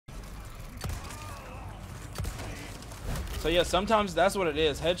So yeah, sometimes that's what it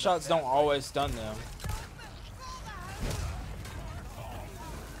is. Headshots don't always stun them.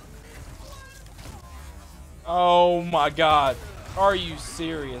 Oh my god. Are you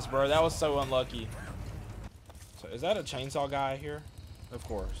serious, bro? That was so unlucky. So is that a chainsaw guy here? Of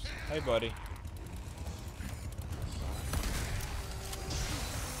course. Hey, buddy.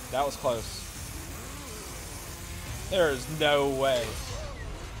 That was close. There is no way.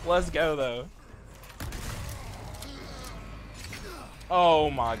 Let's go, though. Oh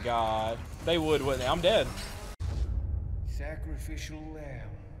my god. They would, wouldn't they? I'm dead. Sacrificial lamb,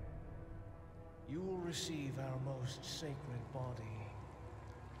 you will receive our most sacred body.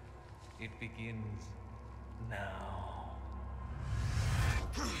 It begins now.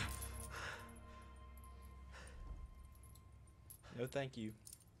 No thank you.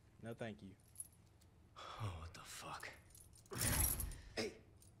 No thank you. Oh, what the fuck? Hey,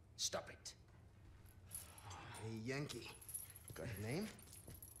 stop it. Hey, Yankee. Got a name?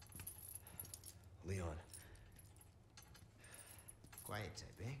 Leon. Quiet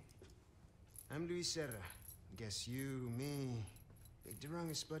type, eh? I'm Luis Serra. Guess you, me, picked the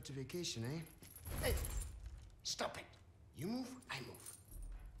wrong spot to vacation, eh? Hey, stop it. You move, I move.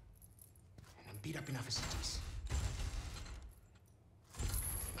 And I'm beat up enough as it is.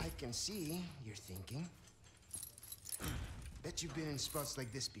 I can see you're thinking. Bet you've been in spots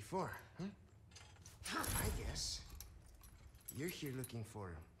like this before, huh? I guess you're here looking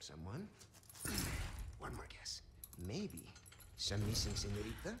for someone. One more guess. Maybe some missing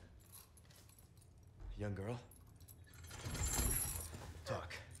señorita? Young girl?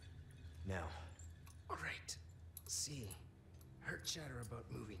 Talk. Now. All right. See, heard chatter about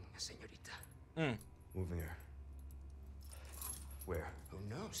moving a señorita. Moving her. Where? Who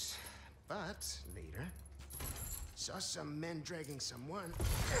knows? But later, saw some men dragging someone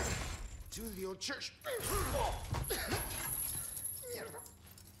to the old church.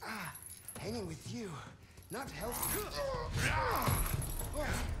 Hanging with you, not healthy.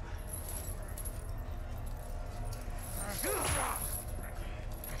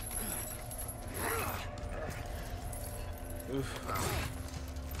 Oof.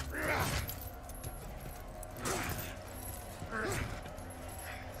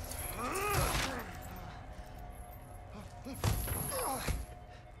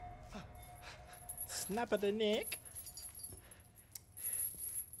 Snap at the neck.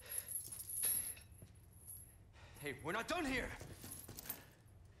 Hey, we're not done here!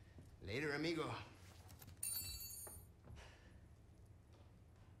 Later, amigo.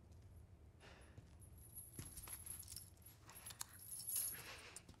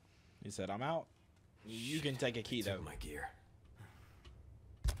 He said, I'm out. You can take a key, though. Took my gear.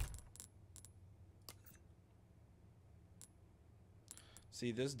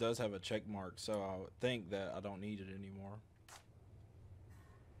 See, this does have a check mark, so I would think that I don't need it anymore.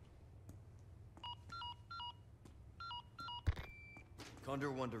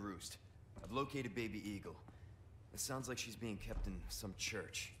 Condor 1 to Roost. I've located Baby Eagle. It sounds like she's being kept in some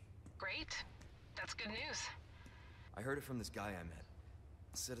church. Great. That's good news. I heard it from this guy I met.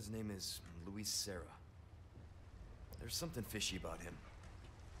 Said his name is Luis Serra. There's something fishy about him.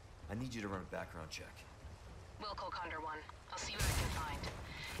 I need you to run a background check. We'll call Condor 1. I'll see what I can find.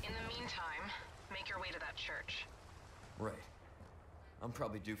 In the meantime, make your way to that church. Right. I'm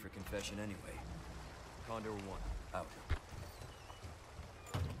probably due for confession anyway. Condor 1, out.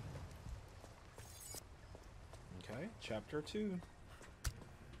 Okay, chapter 2.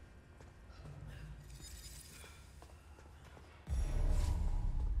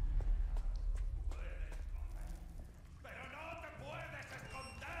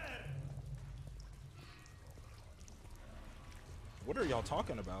 What are y'all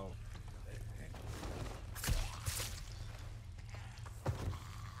talking about?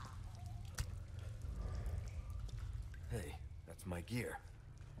 Hey, that's my gear.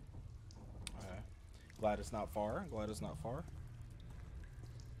 Okay. Glad it's not far. Glad it's not far.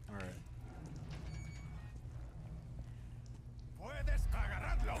 Alright.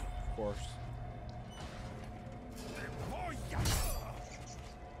 Of course.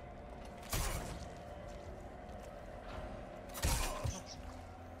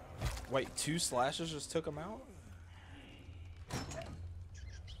 Wait, 2 slashes just took him out?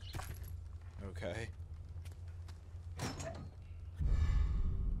 Okay.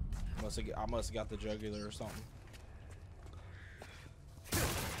 I must have got the jugular or something. Okay.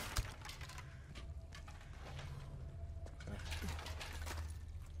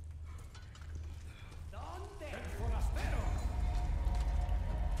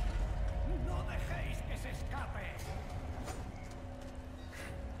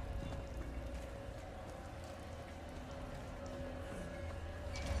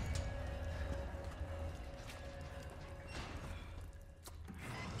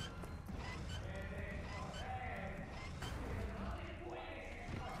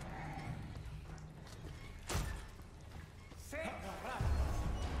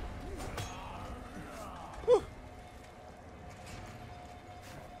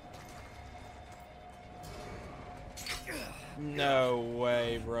 No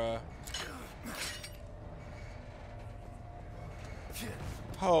way, bruh.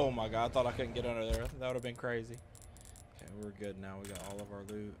 Oh my god, I thought I couldn't get under there. That would have been crazy. Okay, we're good now. We got all of our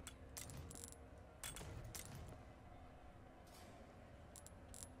loot.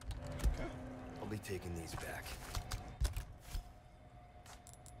 Okay. I'll be taking these back.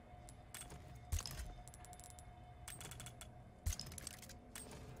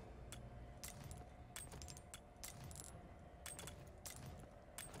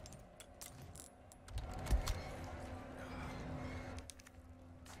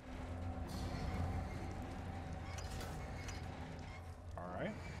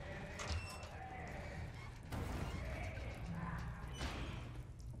 Alright.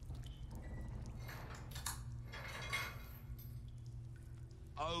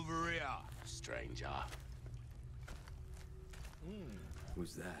 Over here, stranger.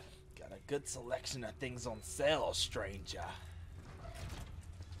 Who's that? Got a good selection of things on sale, stranger.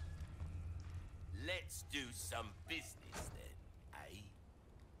 Let's do some business then, eh?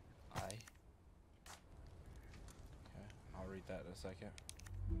 Aye. Okay, I'll read that in a second.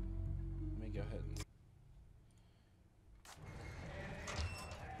 Let me go ahead and...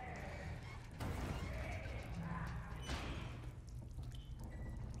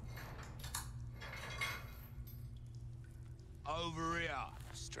 Over here,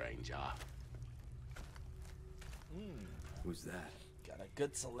 stranger. Who's that? Got a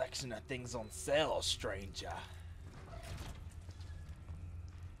good selection of things on sale, stranger.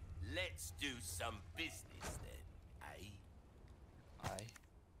 Let's do some business then, eh? Aye.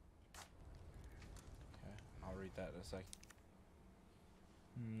 Okay, I'll read that in a second.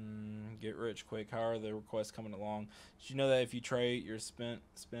 Get rich quick. How are the requests coming along? Did you know that if you trade your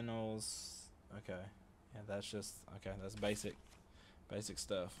spinels... Okay. Yeah, that's just... Okay, that's basic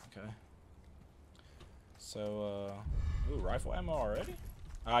stuff. Okay. So, ooh, rifle ammo already?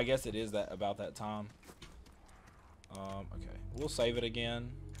 I guess it is that about that time. Okay. We'll save it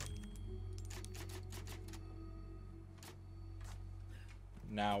again.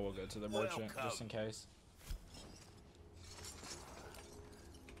 Now we'll go to the merchant, just in case.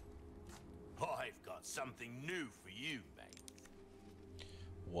 I've got something new for you, mate.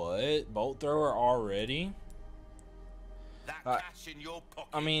 What? Bolt thrower already? That cash in your pocket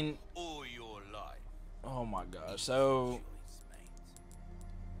I mean... all your life. Oh my gosh. So... Choice, mate.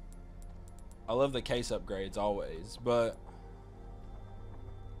 I love the case upgrades always, but...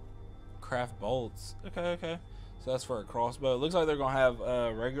 Craft bolts. Okay. So that's for a crossbow. It looks like they're going to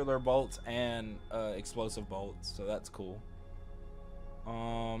have regular bolts and explosive bolts, so that's cool.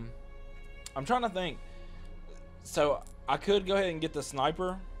 I'm trying to think. So I could go ahead and get the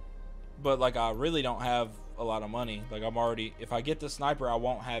sniper, but like I really don't have a lot of money. Like I'm already, if I get the sniper, I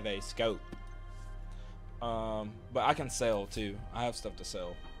won't have a scope. But I can sell too. I have stuff to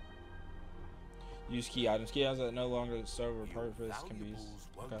sell. Use key items. Key items that no longer serve a purpose can be used.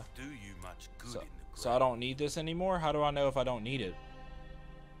 Won't Okay. do you much good in the So I don't need this anymore? How do I know if I don't need it?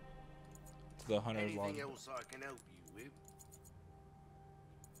 To the hunter's log. Anything else I can help you with?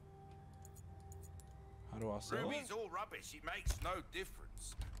 How do I sell it? Ruby's all rubbish. It makes no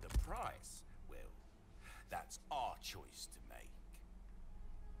difference. The price, well, that's our choice to make.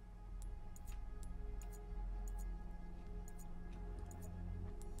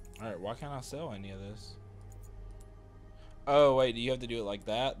 Alright, why can't I sell any of this? Oh, wait, do you have to do it like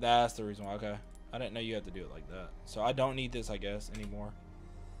that? That's the reason why. Okay. I didn't know you had to do it like that. So I don't need this, I guess, anymore.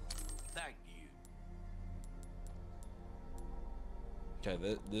 Thank you.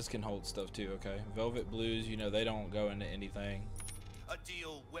 Okay, this can hold stuff too, okay. Velvet blues, you know, they don't go into anything. A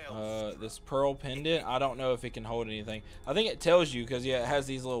deal well This pearl pendant, I don't know if it can hold anything. I think it tells you because, yeah, it has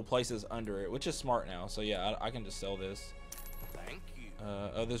these little places under it, which is smart now. So, yeah, I can just sell this. Thank you.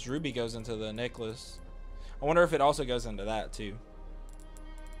 Oh, this ruby goes into the necklace. I wonder if it also goes into that, too.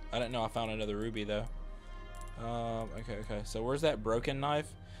 I didn't know I found another ruby, though. Okay. So, where's that broken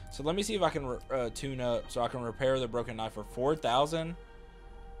knife? So, let me see if I can tune up so I can repair the broken knife for 4,000.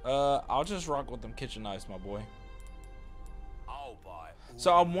 I'll just rock with them kitchen knives, my boy. I'll buy all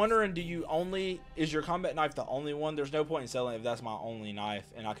So I'm wondering, is your combat knife the only one? There's no point in selling it if that's my only knife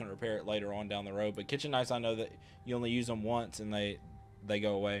and I can repair it later on down the road. But kitchen knives, I know that you only use them once and they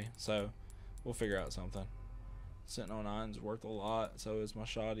go away. So we'll figure out something. Sentinel 9's worth a lot. So is my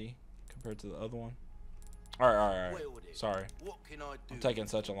shoddy compared to the other one. All right. Well then, Sorry. What can I do? I'm taking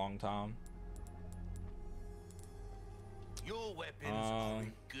such a long time. Your weapons are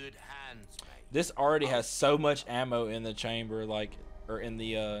in good hands, mate. This already has so much ammo in the chamber, or in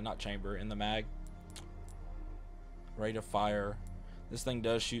the not chamber, in the mag. Rate of fire. This thing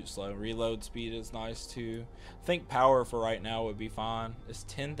does shoot slow. Reload speed is nice too. I think power for right now would be fine. It's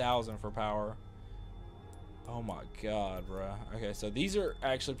 10,000 for power. Oh my god, bruh. Okay, so these are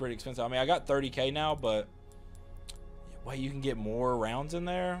actually pretty expensive. I mean, I got 30k now, but wait, you can get more rounds in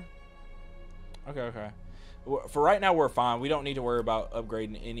there? Okay, okay. For right now, we're fine. We don't need to worry about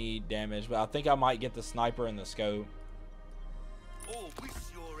upgrading any damage, but I think I might get the sniper and the scope.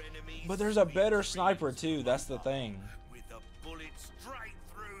 But there's a better sniper too. That's the thing. With a bullet straight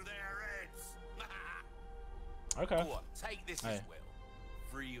through their heads. Okay. Go on, take this Hey. as well,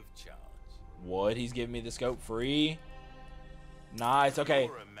 free of charge. What? He's giving me the scope free? Nice. Okay,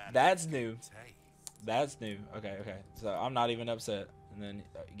 You're a man that's of new. good taste. That's new. Okay, okay. So I'm not even upset. And then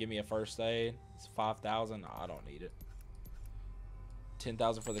give me a first aid. It's 5,000. I don't need it.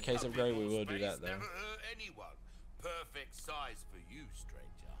 10,000 for the case upgrade. We will do that though. Never hurt anyone. Perfect size for you, stranger.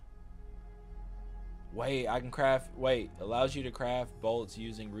 Wait, I can craft. Wait, allows you to craft bolts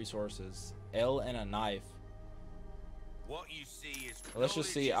using resources. L and a knife. What you see is Let's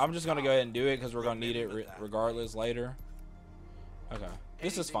just see. knowledge I'm is just gonna go power. ahead and do it because we're gonna need it Remember that. regardless later. Okay,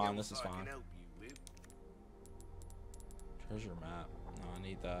 this is Anything fine. else This is I can fine. help you with? Treasure map. No, I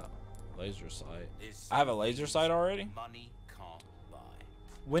need that. Laser sight. There's I have a some laser things sight already. Money can't buy.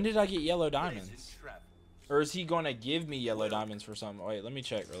 When did I get yellow Pleasant diamonds? travels. Or is he gonna give me yellow diamonds for something? Wait, let me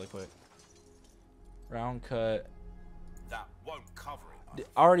check really quick. Round cut. That won't cover it.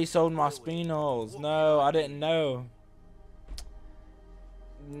 I already sold my spinels. No, I didn't know.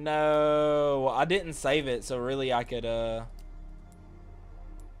 No, I didn't save it, so really I could, no,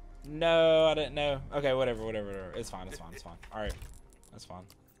 I didn't know. Okay, whatever. It's fine, it's fine. Alright, that's fine.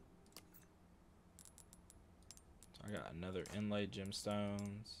 So I got another inlaid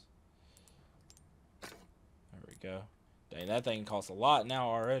gemstones. There we go. Dang, that thing costs a lot now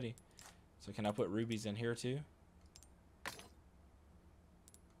already. So can I put rubies in here too?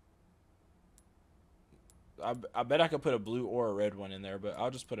 I bet I could put a blue or a red one in there, but I'll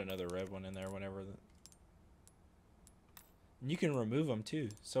just put another red one in there whenever. You can remove them too.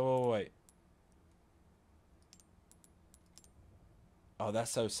 So wait. Oh, that's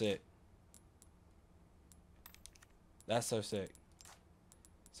so sick. That's so sick.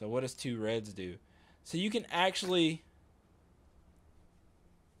 So what does 2 reds do? So you can actually.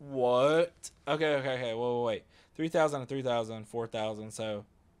 What? Okay. Whoa, wait. 3,000 and 3,000, 4,000. So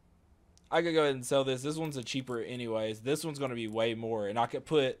I could go ahead and sell this. This one's a cheaper anyways. This one's going to be way more. And I could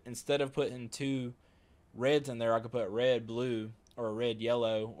put, instead of putting 2 reds in there, I could put red, blue, or red,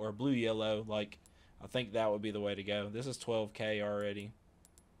 yellow, or blue, yellow. Like, I think that would be the way to go. This is 12k already.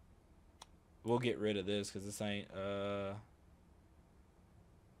 We'll get rid of this because this ain't,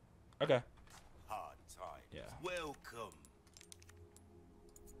 okay. Hard time. Yeah. Welcome.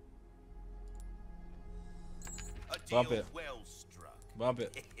 A Bump deal it. well struck. Bump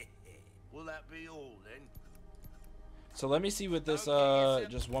it. Will that be all then? So let me see with this,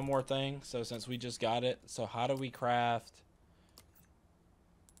 just one more thing. So since we just got it, so how do we craft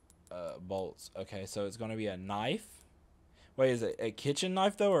bolts? Okay, so it's going to be a knife. Wait, is it a kitchen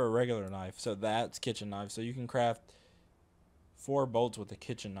knife though, or a regular knife? So that's kitchen knife. So you can craft 4 bolts with a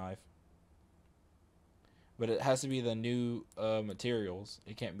kitchen knife. But it has to be the new materials.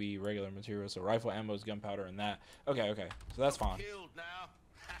 It can't be regular materials. So rifle ammo, gunpowder, and that. Okay. So that's fine. Killed now.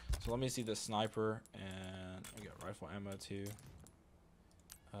 So let me see the sniper, and we got rifle ammo too.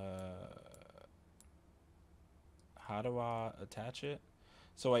 How do I attach it?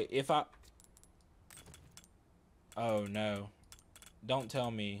 So wait, if I... Oh no. Don't tell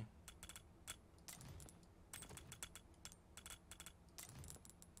me.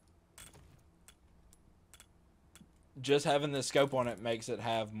 Just having the scope on it makes it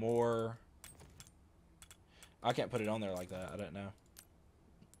have more... I can't put it on there like that. I don't know.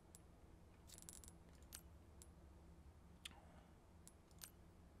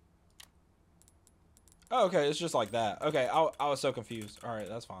 Oh, okay, it's just like that. Okay, I was so confused. All right,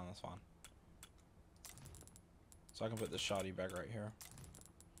 that's fine. So I can put this shoddy back right here.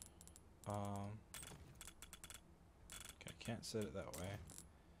 Okay, can't set it that way.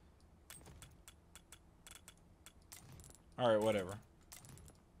 All right, whatever.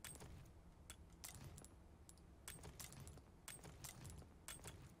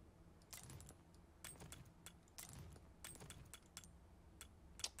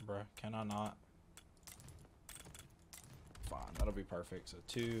 Bruh, can I not? Fine, that'll be perfect. So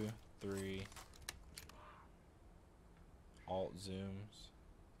 2, 3, alt zooms.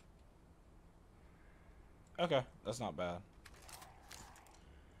 Okay, that's not bad.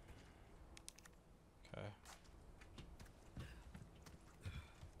 Okay.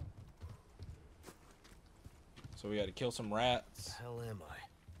 So we got to kill some rats. Hell am I?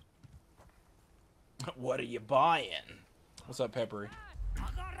 What are you buying? What's up, Peppery?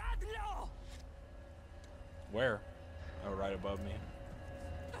 Where? Oh, right above me.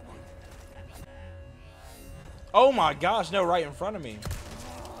 Oh my gosh, no, right in front of me.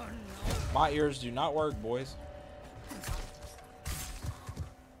 My ears do not work, boys.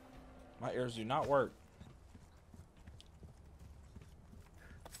 My ears do not work.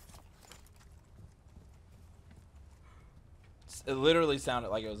 It literally sounded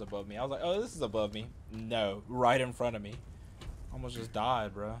like it was above me. I was like, oh, this is above me. No, right in front of me. Almost just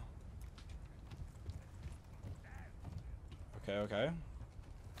died, bro. Okay, okay.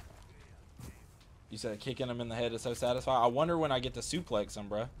 You said kicking him in the head is so satisfying. I wonder when I get to suplex him,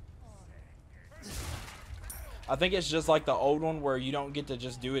 bro. I think it's just like the old one where you don't get to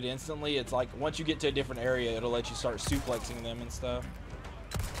just do it instantly. It's like once you get to a different area, it'll let you start suplexing them and stuff.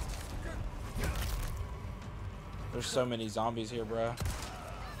 There's so many zombies here, bro.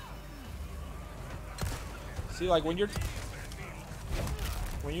 See, like when you're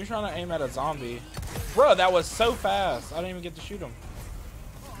trying to aim at a zombie, bro, that was so fast. I didn't even get to shoot him.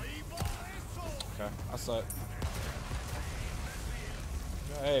 Okay, I suck.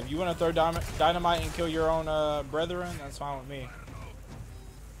 Hey, if you want to throw dynamite and kill your own brethren, that's fine with me.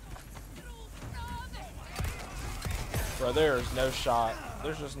 Bro, there's no shot.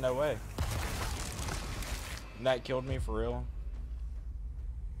 There's just no way. And that killed me for real.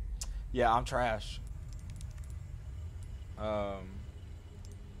 Yeah, I'm trash.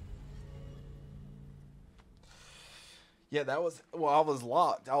 Yeah, that was, well, I was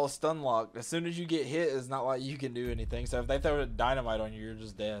locked. I was stun locked. As soon as you get hit, it's not like you can do anything. So if they throw a dynamite on you, you're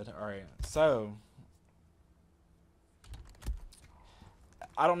just dead. All right. So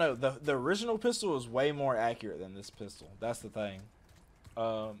I don't know. The original pistol is way more accurate than this pistol. That's the thing.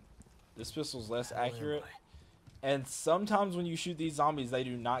 This pistol's less accurate. And sometimes when you shoot these zombies, they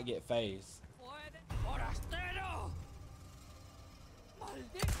do not get phased.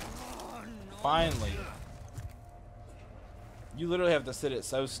 Finally. You literally have to sit it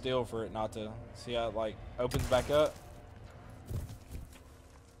so still for it not to. See how it like opens back up?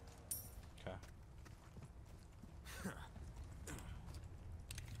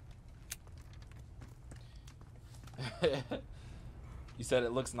 Okay. You said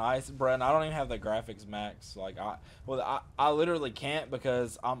it looks nice, bro, and I don't even have the graphics max. Like I literally can't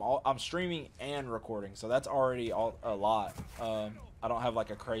because I'm streaming and recording, so that's already a lot. I don't have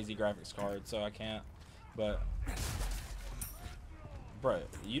like a crazy graphics card, so I can't. But bro,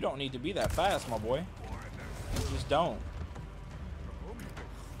 you don't need to be that fast, my boy. You just don't.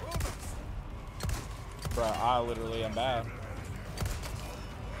 Bro, I literally am bad.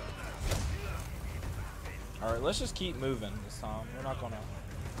 All right, let's just keep moving this time. We're not gonna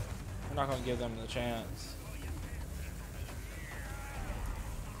give them the chance.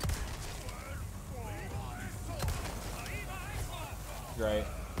 Great,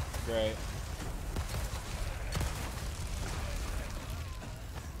 great.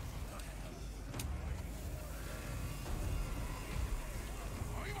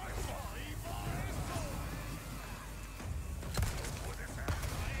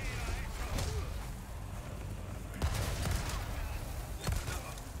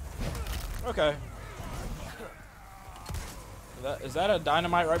 Okay. Is that a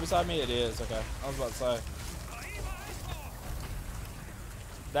dynamite right beside me? It is. Okay. I was about to say.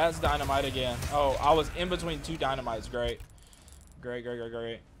 That's dynamite again. Oh, I was in between two dynamites. Great. Great, great, great,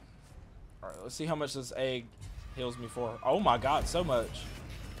 great. Alright, let's see how much this egg heals me for. Oh my god, so much.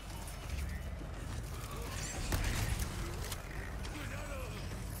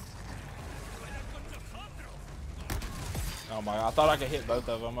 Oh my god, I thought I could hit both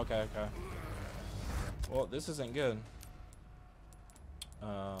of them. Okay, okay. Well, this isn't good.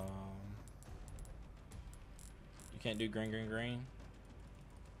 You can't do green, green, green.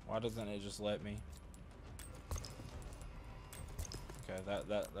 Why doesn't it just let me? Okay, that's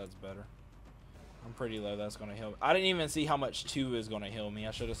better. I'm pretty low. That's gonna heal me. I didn't even see how much 2 is gonna heal me.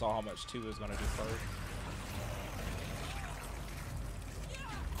 I should have saw how much 2 is gonna do first.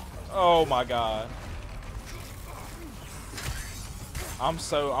 Oh my god. I'm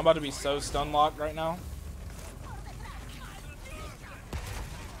about to be so stun locked right now.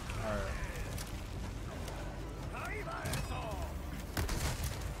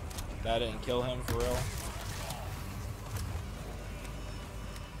 That didn't kill him for real.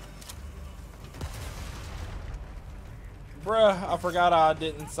 Bruh, I forgot I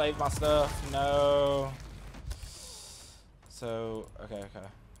didn't save my stuff. No. So, okay, okay.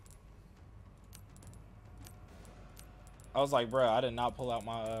 I was like, bruh, I did not pull out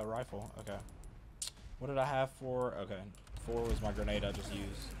my rifle. Okay. What did I have for? Okay, 4 was my grenade I just used.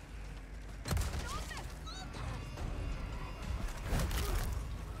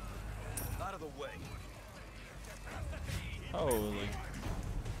 Out of the way. Holy.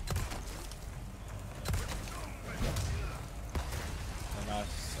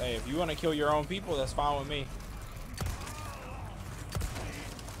 Nice. Hey, if you want to kill your own people, that's fine with me.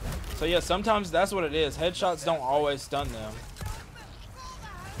 So yeah, sometimes that's what it is. Headshots don't always stun them.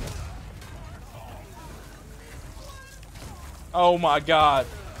 Oh my god.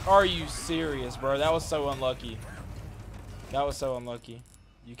 Are you serious, bro? That was so unlucky. That was so unlucky.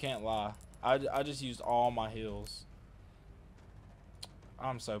 You can't lie. I just used all my heals.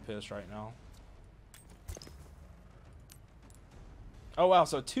 I'm so pissed right now. Oh wow,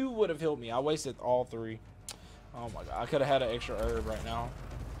 so 2 would have healed me. I wasted all 3. Oh my god, I could have had an extra herb right now.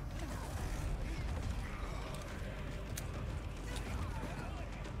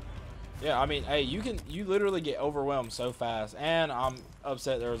 Yeah, I mean, hey, you literally get overwhelmed so fast. And I'm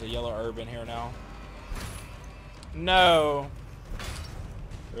upset there was a yellow herb in here now. No.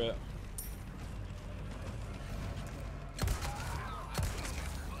 Rip.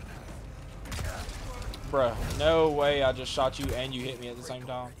 Bruh, no way I just shot you and you hit me at the same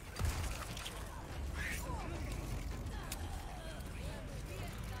time.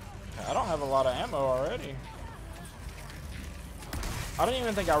 I don't have a lot of ammo already. I don't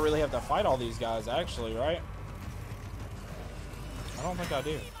even think I really have to fight all these guys, actually, right? I don't think I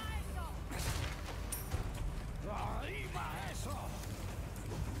do.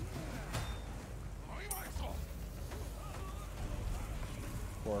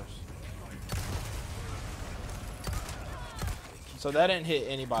 Of course. So that didn't hit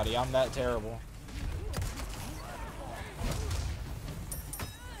anybody. I'm that terrible.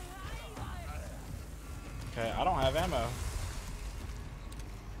 Okay, I don't have ammo.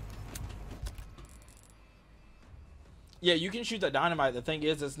 Yeah, you can shoot the dynamite. The thing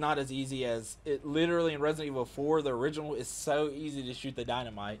is, it's not as easy as it. Literally in Resident Evil 4, the original, is so easy to shoot the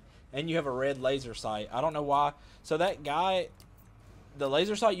dynamite, and you have a red laser sight. I don't know why. So that guy, the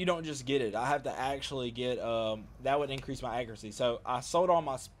laser sight, you don't just get it. I have to actually get that would increase my accuracy. So I sold all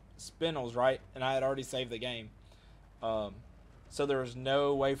my spinels, right, and I had already saved the game. So there was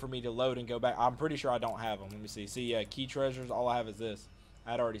no way for me to load and go back. I'm pretty sure I don't have them. Let me see. See, yeah, key treasures. All I have is this.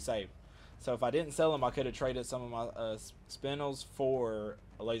 I had already saved. So if I didn't sell them, I could have traded some of my spinels for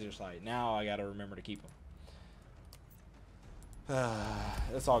a laser sight. Now I got to remember to keep them.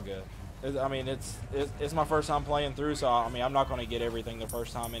 It's all good. I mean, it's my first time playing through, so I mean, I'm not going to get everything the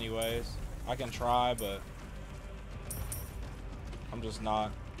first time anyways. I can try, but I'm just not.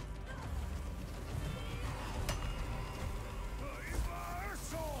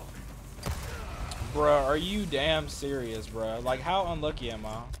 Bruh, are you damn serious, bruh? Like, how unlucky am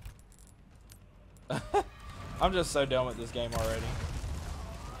I? I'm just so done with this game already.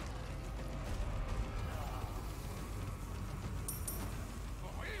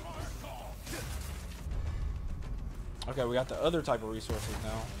 Okay, we got the other type of resources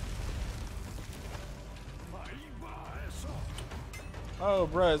now. Oh,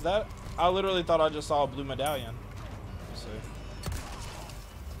 bruh, is that... I literally thought I just saw a blue medallion. Let's see.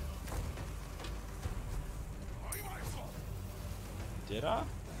 Did I?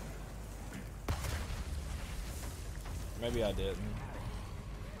 Maybe I didn't.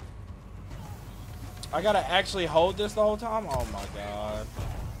 I gotta actually hold this the whole time? Oh my god.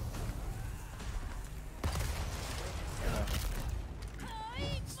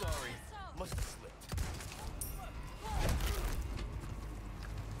 Sorry, must have slipped.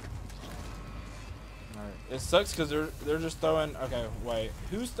 Alright. It sucks because they're just throwing... Okay, wait.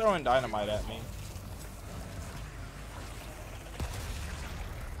 Who's throwing dynamite at me?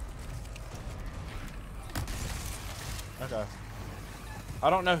 Okay.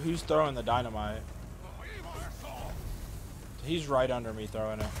 I don't know who's throwing the dynamite. He's right under me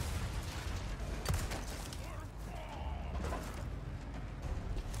throwing it.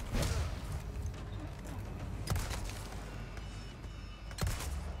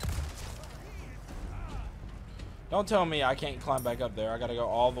 Don't tell me I can't climb back up there. I gotta go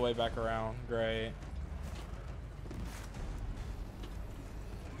all the way back around. Great.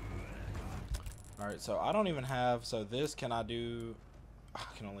 Alright, so I don't even have... So this, can I do... I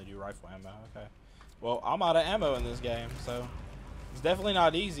can only do rifle ammo. Okay. Well, I'm out of ammo in this game, so... It's definitely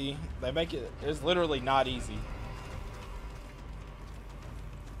not easy. They make it... It's literally not easy.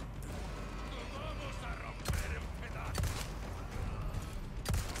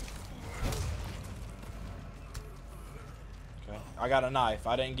 Okay. I got a knife.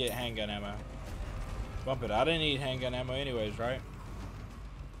 I didn't get handgun ammo. Bump it. I didn't need handgun ammo anyways, right?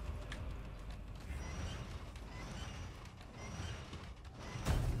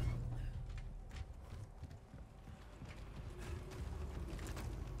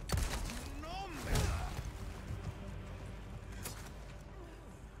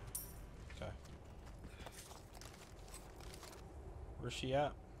 Where's she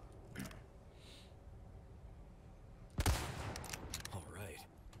at? All right.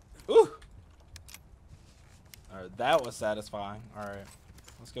 Ooh! Alright, that was satisfying. Alright.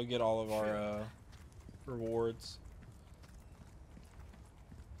 Let's go get all of our rewards.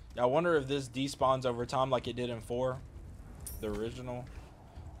 Yeah, I wonder if this despawns over time like it did in 4. The original.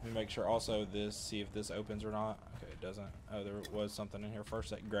 Let me make sure also this, see if this opens or not. Okay, it doesn't. Oh, there was something in here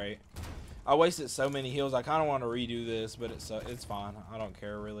first. Great. I wasted so many heals. I kind of want to redo this, but it's fine. I don't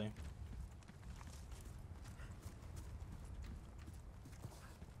care really.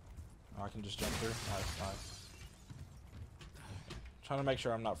 Oh, I can just jump through. Nice, nice. Trying to make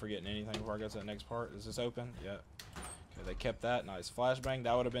sure I'm not forgetting anything before I go to the next part. Is this open? Yeah. Okay, they kept that. Nice. Flashbang.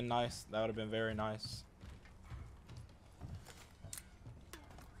 That would have been nice. That would have been very nice.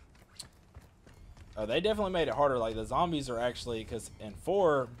 Oh, they definitely made it harder. Like, the zombies are actually, because in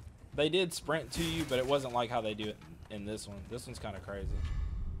 4, they did sprint to you, but it wasn't like how they do it in this one. This one's kind of crazy.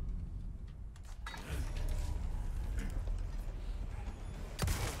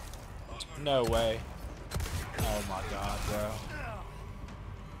 No way. Oh my god, bro.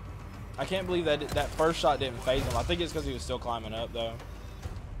 I can't believe that that first shot didn't phase him. I think it's because he was still climbing up, though.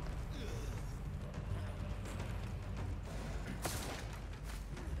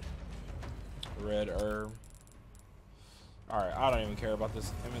 Red herb. Alright, I don't even care about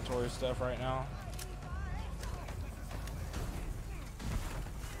this inventory stuff right now.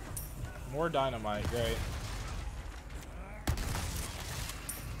 More dynamite, great.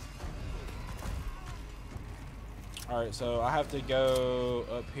 Alright, so I have to go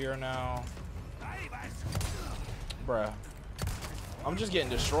up here now. Bruh. I'm just getting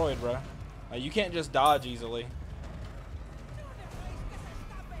destroyed, bruh. Like, you can't just dodge easily.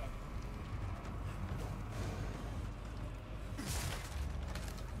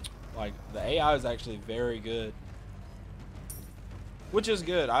 Like, the AI is actually very good. Which is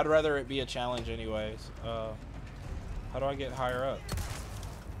good. I'd rather it be a challenge anyways. How do I get higher up?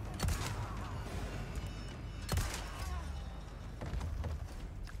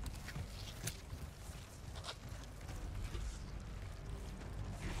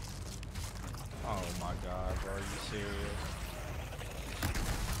 Oh my god, bro, are you serious?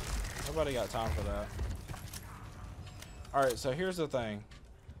 Nobody got time for that. Alright, so here's the thing.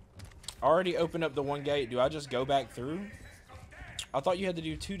 I already opened up the one gate. Do I just go back through? I thought you had to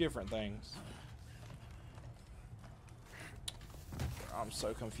do 2 different things. I'm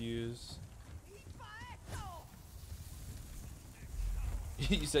so confused.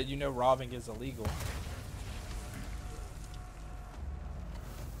 You said you know robbing is illegal.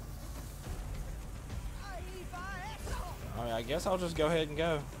 I mean, I guess I'll just go ahead and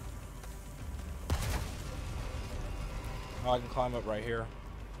go. Oh, I can climb up right here.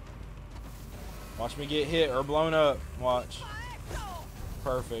 Watch me get hit or blown up. Watch.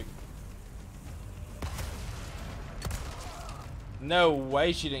 Perfect. No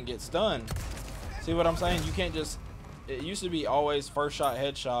way she didn't get stunned. See what I'm saying? You can't just... It used to be always first shot,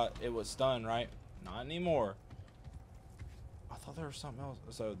 headshot. It was stun, right? Not anymore. I thought there was something else.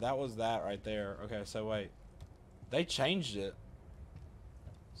 So that was that right there. Okay, so wait. They changed it.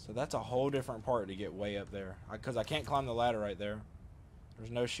 So that's a whole different part to get way up there. Because I can't climb the ladder right there.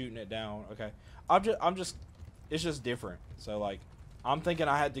 There's no shooting it down. Okay. I'm just... It's just different. So, like... I'm thinking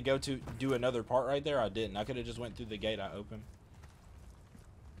I had to go to do another part right there. I didn't. I could have just went through the gate I opened.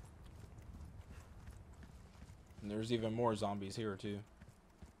 And there's even more zombies here, too.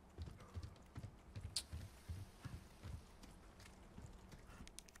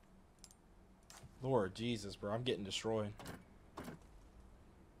 Lord Jesus, bro. I'm getting destroyed.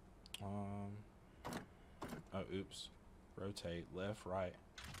 Oh, oops. Rotate. Left, right.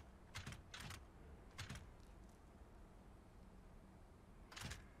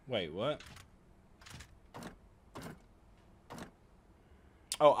 Wait, what?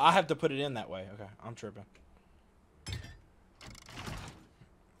 Oh, I have to put it in that way. Okay, I'm tripping.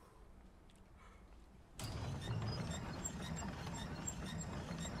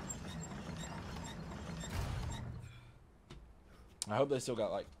 I hope they still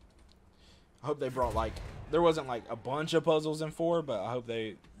got, like... I hope they brought, like... There wasn't, like, a bunch of puzzles in 4, but I hope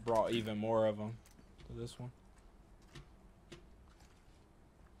they brought even more of them to this one.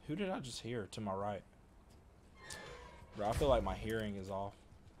 Who did I just hear to my right? Bro, I feel like my hearing is off.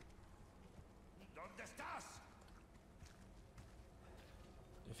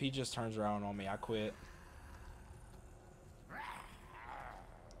 If he just turns around on me, I quit.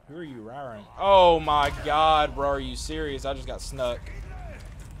 Who are you roaring? Oh my god, bro, are you serious? I just got snuck.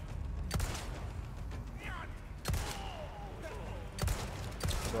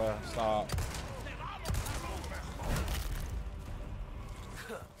 Bruh, stop.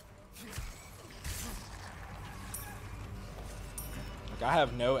 Like, I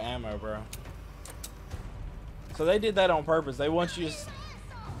have no ammo, bro. So they did that on purpose. They want you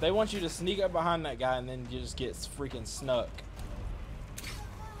to sneak up behind that guy and then you just get freaking snuck.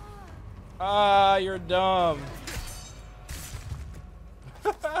 Ah, you're dumb.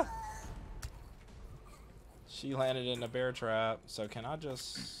 She landed in a bear trap. So can I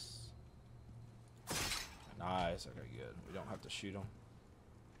just... Nice. Okay, good. We don't have to shoot him.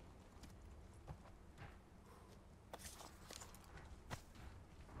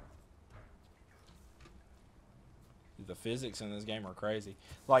 The physics in this game are crazy.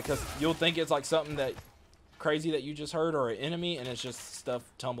 Like, cause you'll think it's like something that crazy that you just heard or an enemy, and it's just stuff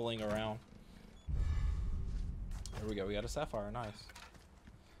tumbling around. There we go. We got a sapphire. Nice.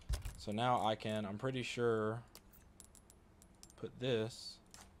 So now I can, I'm pretty sure, put this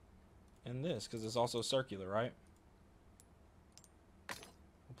in this because it's also circular, right?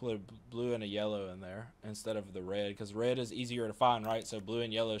 We'll put a blue and a yellow in there instead of the red because red is easier to find, right? So blue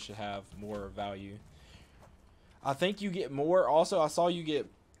and yellow should have more value. I think you get more. Also, I saw you get,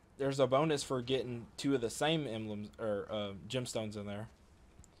 there's a bonus for getting 2 of the same emblems or gemstones in there.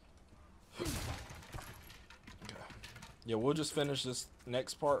 Okay. Yeah, we'll just finish this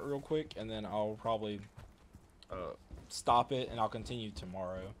next part real quick, and then I'll probably stop it, and I'll continue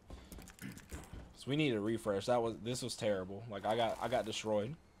tomorrow. So we need a refresh. This was terrible. Like I got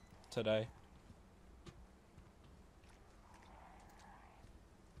destroyed today.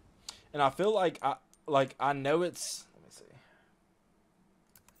 And I feel like I know it's, let me see.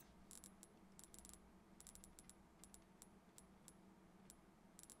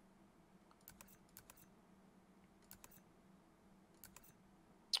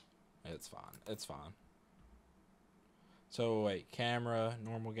 It's fine. It's fine. So wait, camera,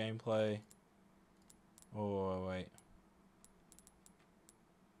 normal gameplay. Oh wait.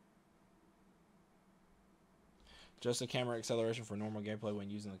 Just a camera acceleration for normal gameplay when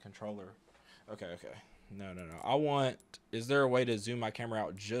using the controller. Okay, okay. No. I want... Is there a way to zoom my camera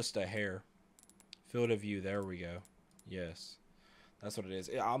out just a hair? Field of view. There we go. Yes. That's what it is.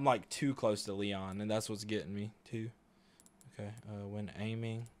 I'm like too close to Leon, and that's what's getting me too. Okay. When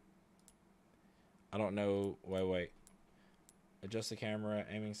aiming... I don't know. Wait. Adjust the camera.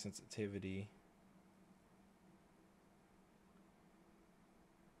 Aiming sensitivity.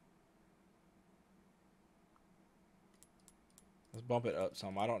 Let's bump it up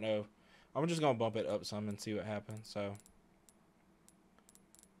some. I don't know. I'm just going to bump it up some and see what happens. So,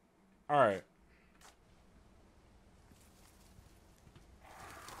 all right.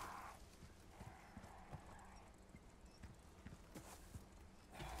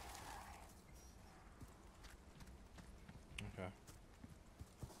 Okay.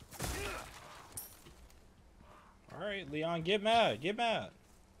 All right, Leon, get mad. Get mad.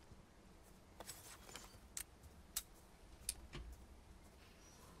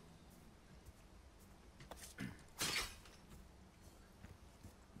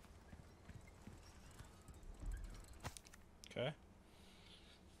 Okay.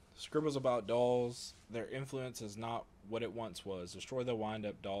 Scribbles about dolls. Their influence is not what it once was. Destroy the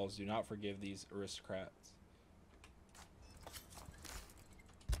wind-up dolls. Do not forgive these aristocrats.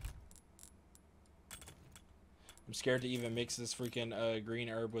 I'm scared to even mix this freaking green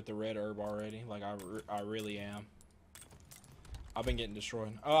herb with the red herb already. Like, I really am. I've been getting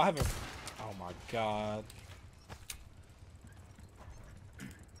destroyed. Oh, I have a... Oh, my God.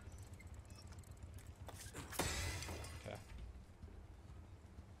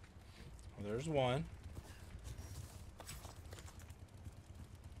 There's one.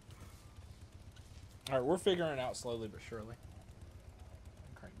 Alright, we're figuring it out slowly but surely.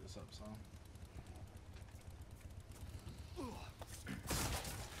 Crank this up some.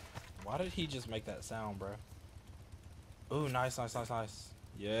 Why did he just make that sound, bro? Ooh, nice.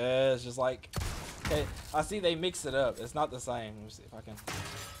 Yes, just like... Okay, I see they mix it up. It's not the same. Let me see if I can...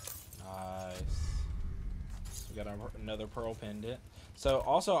 Nice. We got another pearl pendant. So,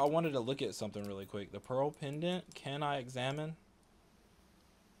 also, I wanted to look at something really quick. The pearl pendant, can I examine?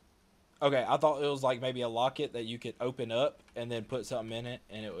 Okay, I thought it was like maybe a locket that you could open up and then put something in it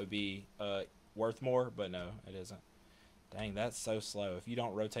and it would be worth more, but no, it isn't. Dang, that's so slow. If you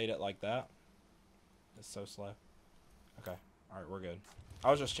don't rotate it like that, it's so slow. Okay, alright, we're good.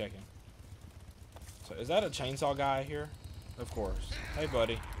 I was just checking. So, is that a chainsaw guy here? Of course. Hey,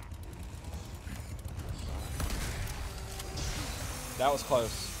 buddy. That was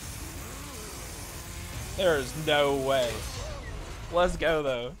close. There's no way. Let's go,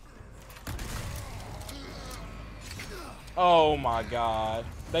 though. Oh, my God.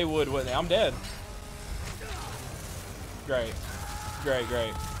 They would, wouldn't they? I'm dead. Great.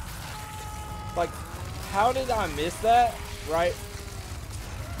 Great. Like, how did I miss that? Right?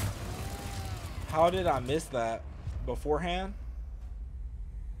 How did I miss that beforehand?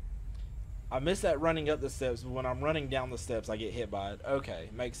 I missed that running up the steps, but when I'm running down the steps, I get hit by it. Okay,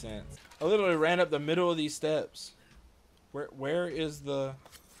 makes sense. I literally ran up the middle of these steps. Where is the...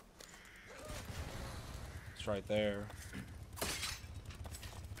 It's right there.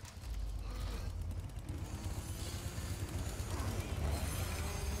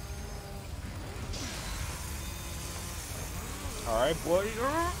 Alright, boy.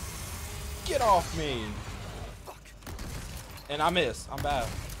 Get off me. And I missed. I'm bad.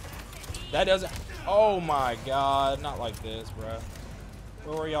 That doesn't... Oh my god. Not like this, bro.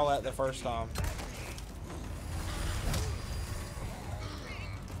 Where were y'all at the first time?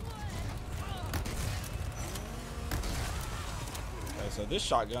 Okay, so this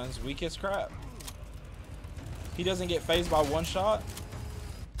shotgun's weak as crap. He doesn't get phased by one shot.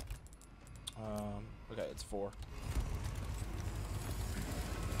 Okay, it's 4.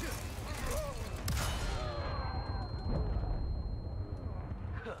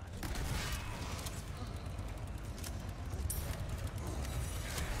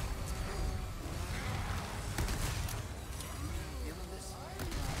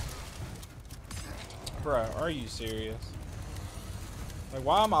 Bro, are you serious? Like,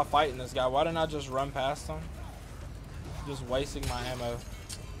 why am I fighting this guy? Why didn't I just run past him? Just wasting my ammo.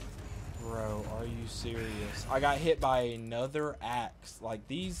 Bro, are you serious? I got hit by another axe. Like,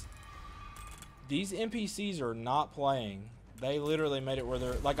 these NPCs are not playing. They literally made it where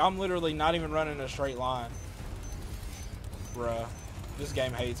they're... Like, I'm literally not even running a straight line. Bruh. This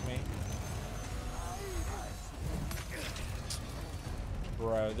game hates me.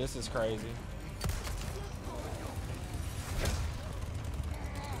 Bro, this is crazy.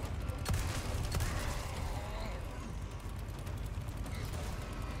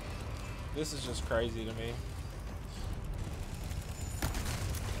 This is just crazy to me.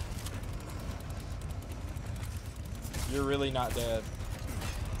 You're really not dead.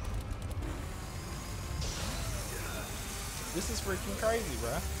 This is freaking crazy,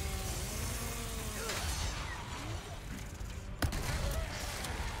 bro.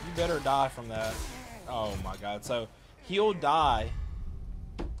 You better die from that. Oh my god. So he'll die.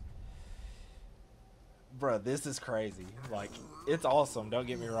 Bruh, this is crazy. Like, it's awesome, don't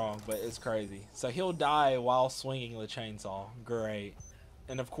get me wrong, but it's crazy. So he'll die while swinging the chainsaw. Great.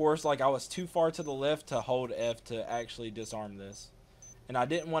 And of course, like, I was too far to the left to hold F to actually disarm this. And I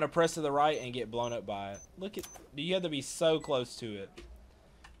didn't want to press to the right and get blown up by it. Look at... You have to be so close to it.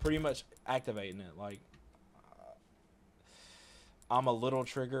 Pretty much activating it. Like, I'm a little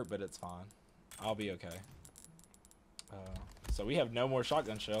triggered, but it's fine. I'll be okay. So we have no more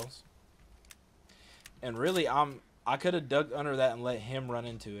shotgun shells. And really, I could have dug under that and let him run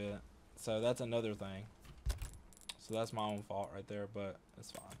into it. So that's another thing. So that's my own fault right there, but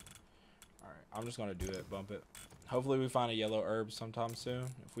it's fine. Alright, I'm just going to do it, bump it. Hopefully we find a yellow herb sometime soon.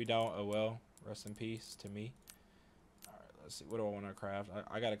 If we don't, oh well. Rest in peace to me. Alright, let's see. What do I want to craft?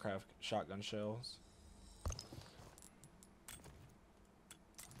 I got to craft shotgun shells.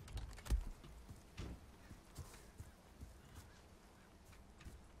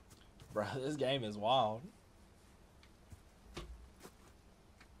 Bro, this game is wild.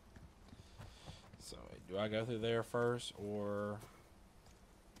 So, do I go through there first, or...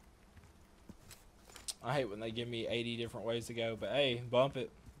 I hate when they give me 80 different ways to go, but hey, bump it.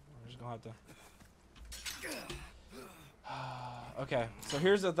 We're just gonna have to... Okay, so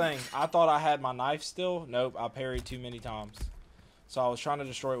here's the thing. I thought I had my knife still. Nope, I parried too many times. So I was trying to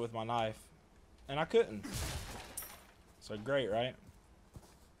destroy it with my knife, and I couldn't. So great, right?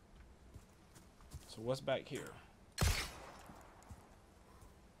 So what's back here?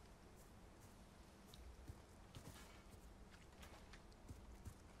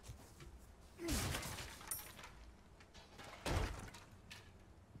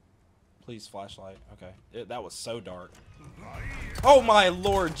 Please, flashlight. Okay. That was so dark. Oh my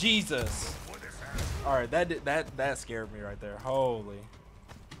Lord Jesus! All right, that scared me right there. Holy.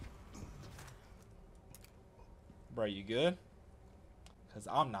 Bro, you good? Cause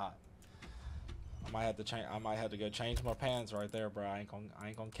I'm not. I might have to change. I might have to go change my pants right there, bro. I ain't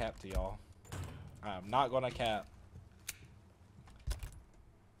gonna cap to y'all. I'm not gonna cap.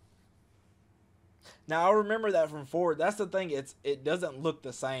 Now I remember that from 4. That's the thing. It doesn't look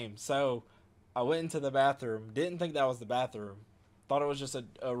the same. So I went into the bathroom. Didn't think that was the bathroom. Thought it was just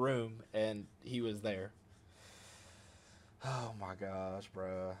a room, and he was there. Oh my gosh,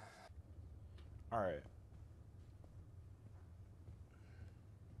 bro. All right.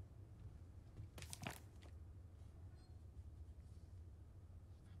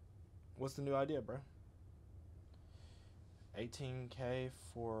 What's the new idea, bro? 18K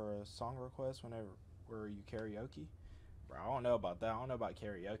for a song request whenever where you karaoke. Bro, I don't know about that. I don't know about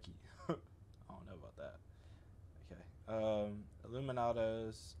karaoke. I don't know about that. Okay.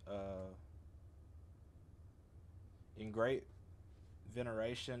 Illuminados, in great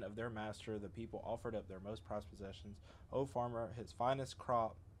veneration of their master, the people offered up their most prized possessions. O farmer, his finest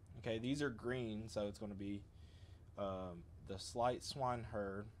crop. Okay, these are green, so it's going to be the slight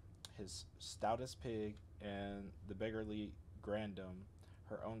swineherd, his stoutest pig, and the beggarly grandam,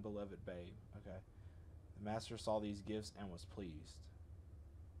 her own beloved babe. Okay. The master saw these gifts and was pleased.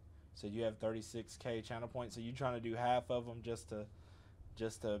 So you have 36K channel points. So you trying to do half of them just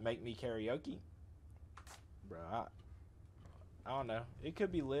to make me karaoke? Bro, I don't know. It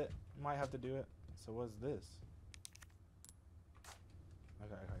could be lit. Might have to do it. So what's this?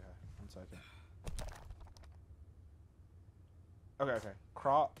 Okay. 1 second. Okay.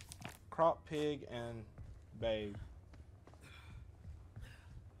 Crop, pig, and babe.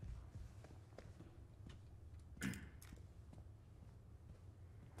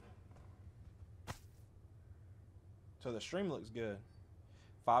 So the stream looks good.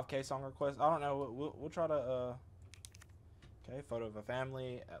 5K song request. I don't know. We'll try to. Okay, photo of a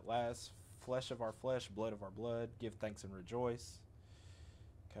family at last. Flesh of our flesh, blood of our blood. Give thanks and rejoice.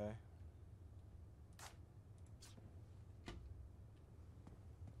 Okay.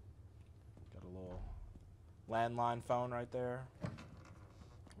 Got a little landline phone right there. What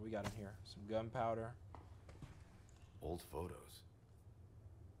we got in here? Some gunpowder. Old photos.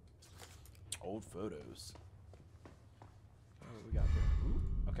 Old photos. What we got here? Ooh,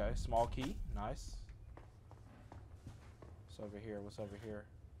 okay, small key. Nice. What's over here? What's over here?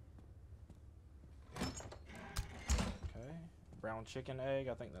 Okay. Brown chicken egg.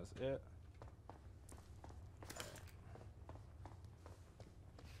 I think that's it.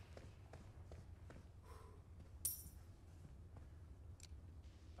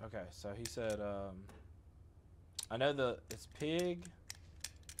 Okay, so he said, I know it's pig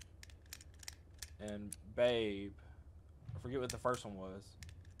and babe. I forget what the first one was.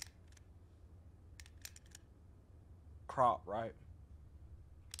 Crop, right?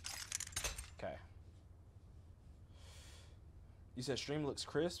 Okay. You said stream looks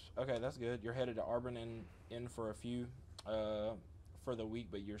crisp. Okay, that's good. You're headed to Arbor in for a few for the week,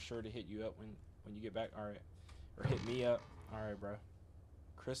 but you're sure to hit you up when you get back. All right, or hit me up. All right, bro.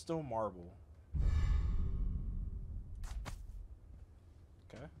 Crystal marble.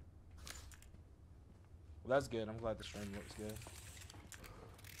 Okay. Well, that's good. I'm glad the stream looks good.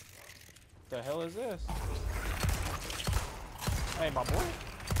 What the hell is this? Hey, my boy.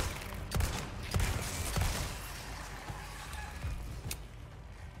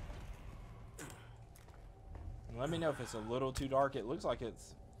 Let me know if it's a little too dark. It looks like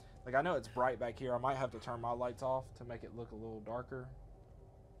it's... Like, I know it's bright back here. I might have to turn my lights off to make it look a little darker.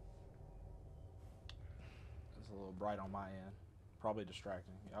 It's a little bright on my end. Probably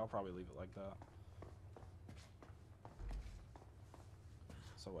distracting. Yeah, I'll probably leave it like that.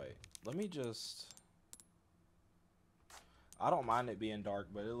 So, wait. Let me just... I don't mind it being dark,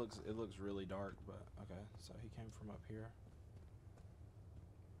 but it looks really dark. But okay, so he came from up here.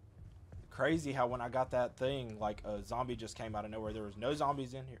 Crazy how when I got that thing, like a zombie just came out of nowhere. There was no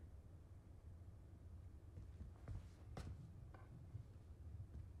zombies in here.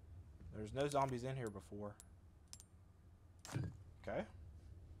 There's no zombies in here before. Okay.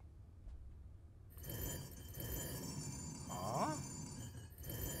 Huh?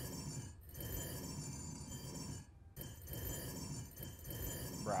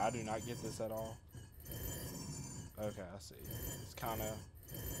 Bro, I do not get this at all. Okay, I see. It's kind of...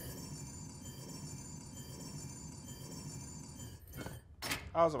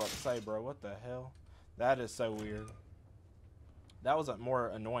 I was about to say, bro, what the hell? That is so weird. That was more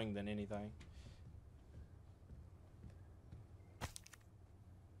annoying than anything.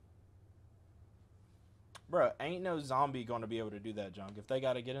 Bro, ain't no zombie going to be able to do that junk if they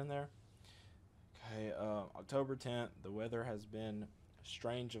got to get in there. Okay, October 10th. The weather has been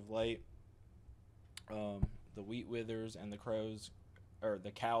strange of late. The wheat withers and the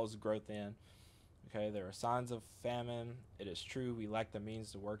cows grow thin. Okay, there are signs of famine. It is true we lack the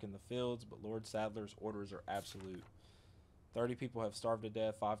means to work in the fields, but Lord Sadler's orders are absolute. 30 people have starved to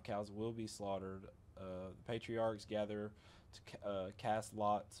death. 5 cows will be slaughtered. The patriarchs gather to cast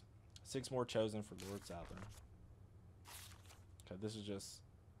lots. 6 more chosen for Lord Sadler. Okay, this is just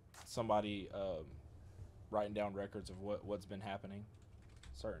somebody writing down records of what's been happening.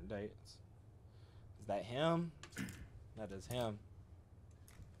 Certain dates. Is that him? That is him.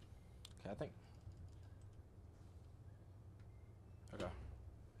 Okay, I think. Okay.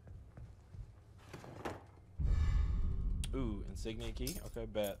 Ooh, insignia key. Okay,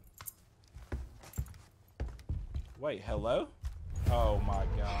 bet. Wait, hello? Oh my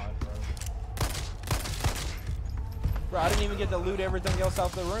god, bro. Bro, I didn't even get to loot everything else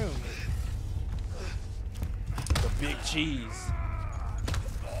out the room. The big cheese.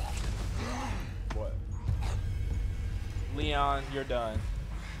 What? Leon, you're done.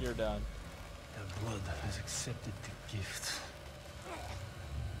 You're done. Their blood has accepted the gift.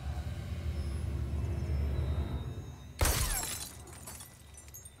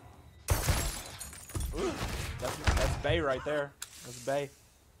 Ooh, that's Bay right there. That's Bay.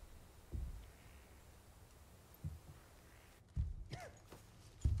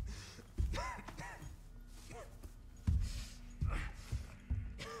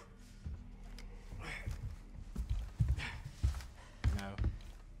 No.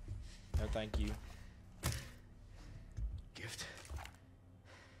 No, thank you. Gift?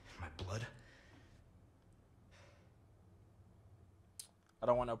 My blood? I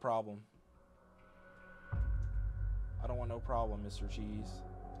don't want no problem. I don't want no problem, Mr. Cheese.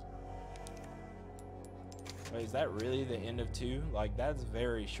 Wait, is that really the end of 2? Like, that's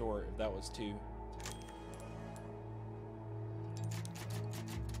very short if that was 2. Okay.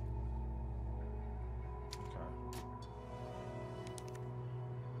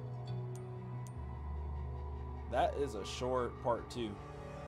 That is a short part 2.